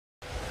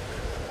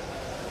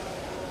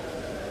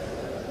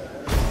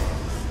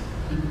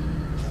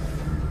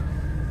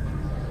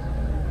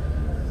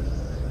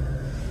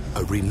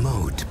a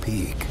remote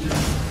peak.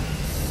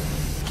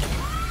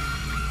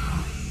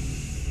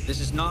 This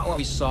is not what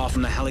we saw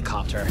from the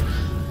helicopter.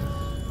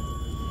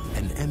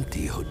 An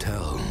empty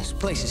hotel. This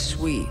place is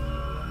sweet.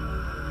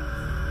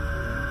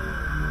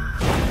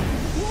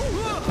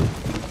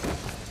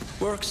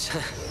 Works.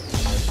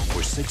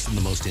 Where 6 of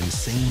the most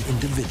insane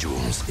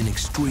individuals in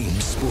extreme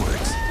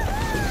sports.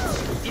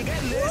 You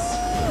getting this?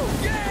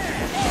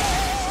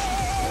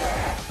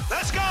 Yeah!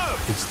 Let's go!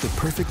 It's the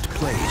perfect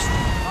place.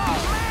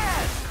 Oh, man!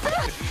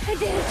 I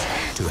did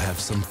it. To have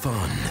some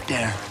fun.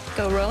 Dare.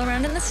 Go roll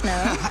around in the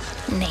snow,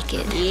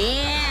 naked.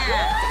 Yeah!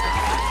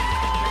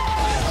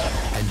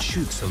 And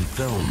shoot some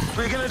film.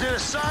 We're gonna do a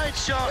side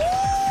shot.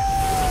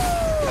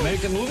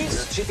 American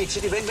movies? Chitty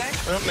Chitty Bang Bang?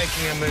 We're not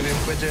making a movie,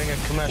 we're doing a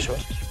commercial.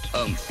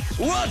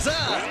 What's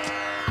up?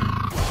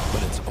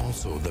 But it's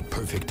also the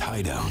perfect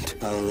hideout.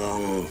 How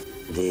long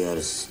they are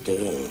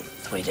staying?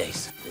 3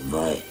 days.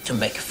 Why? To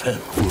make a film.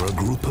 For a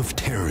group of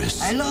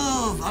terrorists. I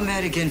love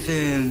American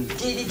film.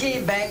 Chitty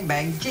chitty bang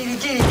bang, chitty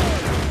chitty.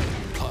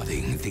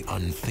 Plotting the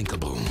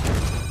unthinkable.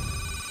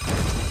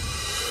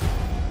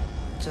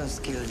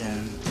 Just kill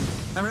them.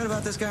 I read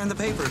about this guy in the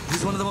paper.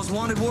 He's one of the most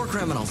wanted war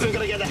criminals. We're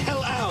gonna get the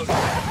hell out!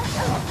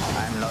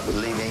 I'm not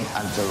leaving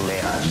until they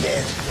are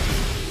dead.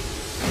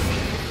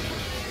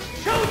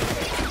 Go! Go,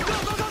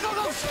 go, go, go,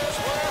 go!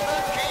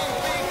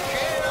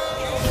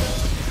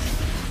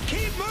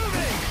 Keep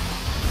moving!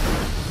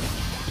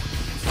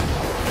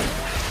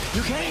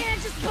 You okay? Man,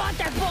 just bought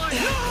that boy.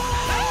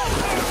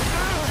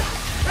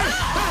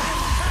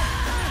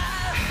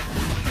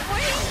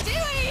 What are you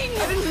doing?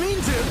 I didn't mean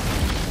to.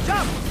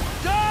 Jump!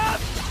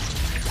 Jump!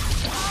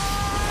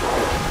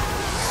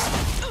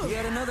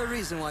 Yet another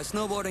reason why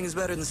snowboarding is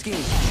better than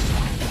skiing.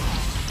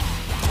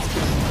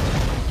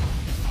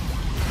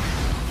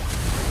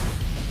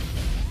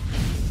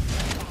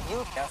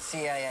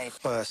 CIA.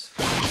 Worse.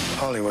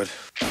 Hollywood.